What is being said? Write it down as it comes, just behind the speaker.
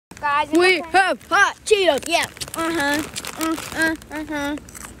guys. We have hot Cheetos. Yeah.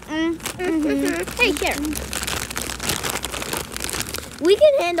 Hey, here. We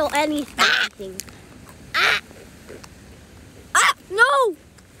can handle any thing. No!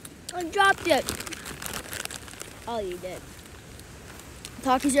 I dropped it. Oh, you did.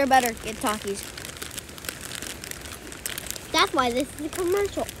 Takis are better. Get Takis. That's why this is a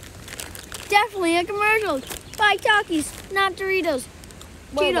commercial. Definitely a commercial. Buy Takis, not Doritos.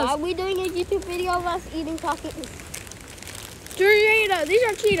 Wait, Cheetos. are we doing a YouTube video of us eating Takis? Doritos. These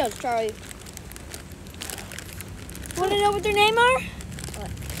are Cheetos, Charlie. Want to know what their name are?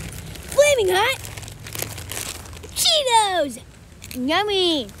 What? Flaming Hot Cheetos.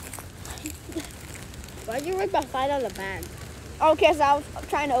 Yummy. Why'd you rip the side of the bag? Okay, so I was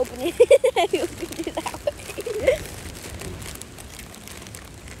trying to open it. I opened it that way.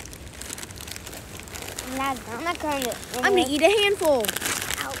 I'm gonna eat a handful.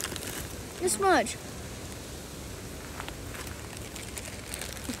 Ow. This much.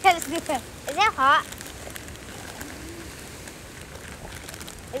 Is it hot?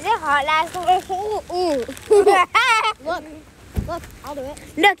 Is it hot, Laszlo? Look, I'll do it.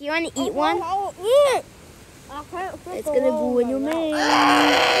 Look, you want to eat one? It's gonna go in your mouth.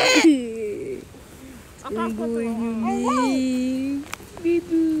 It's gonna go in your mouth.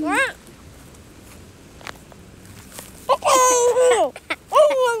 Boo-boo.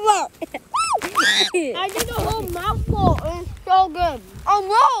 I did a whole mouthful and it's so good.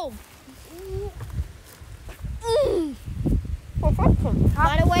 Oh Perfection.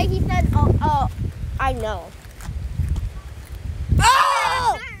 By the way, he said, I know.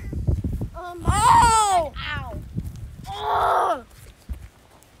 Oh! Oh! Ow. Oh!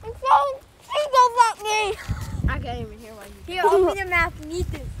 I'm so don't let me. I can't even hear what you Here, open your mouth and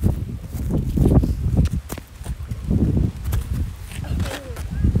eat this.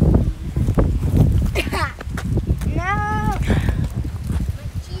 No.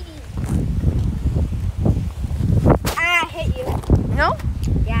 I hit you. No?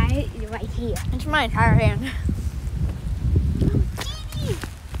 Yeah, I hit you right here. It's my entire hand.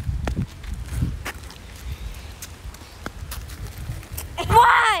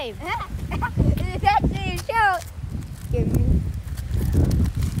 Why? That's the show.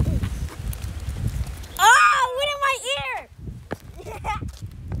 Oh, what in my ear?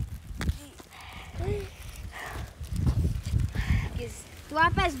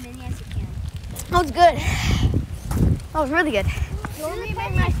 Drop as many as you can. That was good. That was really good. You want me to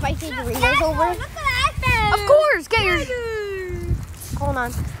bring my spicy Doritos over? Look at that. Of course, get your. Hold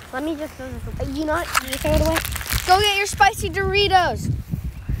on. Let me just throw this away. You know what? You throw it away? Go get your spicy Doritos.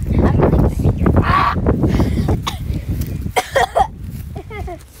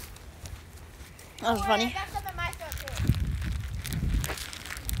 That was funny.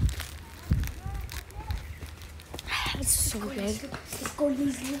 That's so good. Let's go,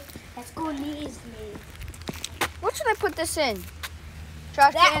 Leslie. Let's go, Leslie. What should I put this in?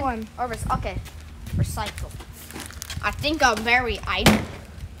 Trash That can one. or okay, recycle. I think I'm very idle.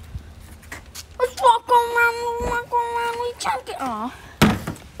 Let's walk around, we chunk it. Aw.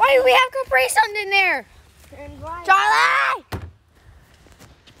 Why do we have Capri Suns in there? Charlie!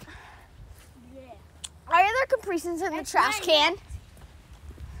 Yeah. Are there Capri Suns in the That's trash mine. can?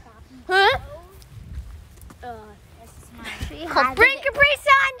 Huh? This is mine. Bring Capri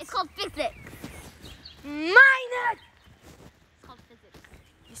Suns! It's called physics. Mine it! It's called physics.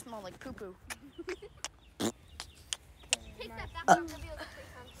 You smell like poo poo. Take that back. I'll give you a Capri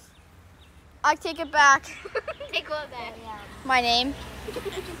Sun. I take it back. Take one back. My name,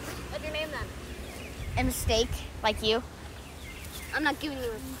 What's your name then? a mistake, like you. I'm not giving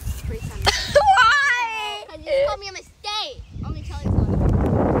you a Capri Sun. Why? Because you called me a mistake. Only Charlie saw it.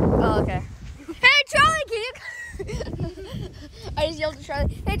 Oh, okay. Hey, Charlie, can you... I just yelled at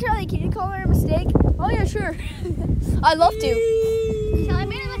Charlie. Hey, Charlie, can you call her a mistake? Oh, yeah, sure. I'd love to. Charlie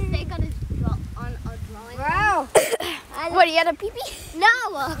made a mistake on his on a drawing. Wow. What, you had a pee-pee? No.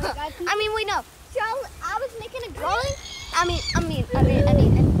 I mean, wait, no. Charlie, I was making a drawing. I mean.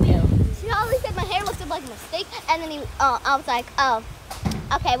 Charlie said my hair looked like a mistake, and then I was like, oh,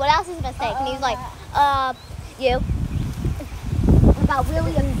 okay, what else is a mistake? And he was like, you. I got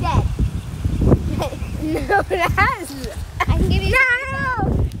really upset. No, that's... I can give you. I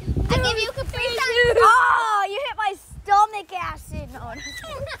give you a Capri Sun. Oh, you hit my stomach acid.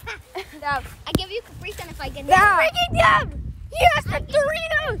 No. I give you a Capri Sun if I get it. Yeah. Freaking them! Yes, the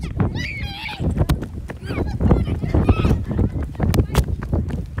Doritos!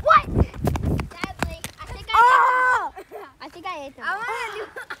 What? Sadly, I think I ate them.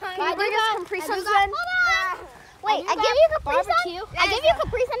 Can you bring us Capri Suns Hold then? on. Wait, I give you a Capri Sun. I give you a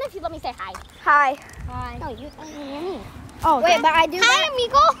Capri Sun if if you let me say hi. Hi. Hi. No, you. Oh, Wait, but I do. Hi,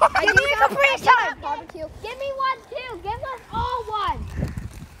 amigo. I do that Capri Sun. Barbecue. Give me one too. Give us all one.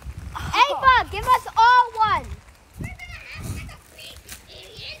 Ava, give us all one.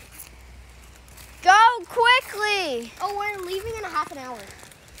 Go quickly. Oh, we're leaving in a half an hour.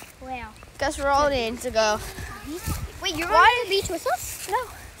 Wow. Guess we're all in to go. Wait, you're on the beach with us? No.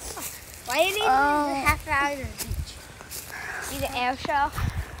 Why did you half an hour to the beach? See the air show?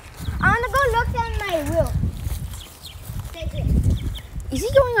 I'm gonna go look at my roof. Stay here. Is he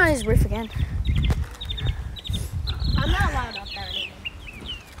going on his roof again? I'm not allowed up there anymore.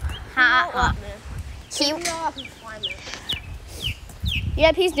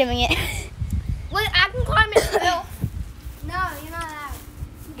 Yep, he's doing it. Wait, I can climb it too. No, you're not allowed.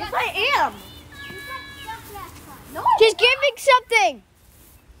 Yes, I am. No. Just give me something.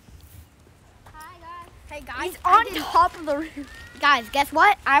 Hi guys. Hey He's on top of the roof. Guys, guess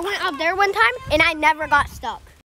what? I went up there one time and I never got stuck.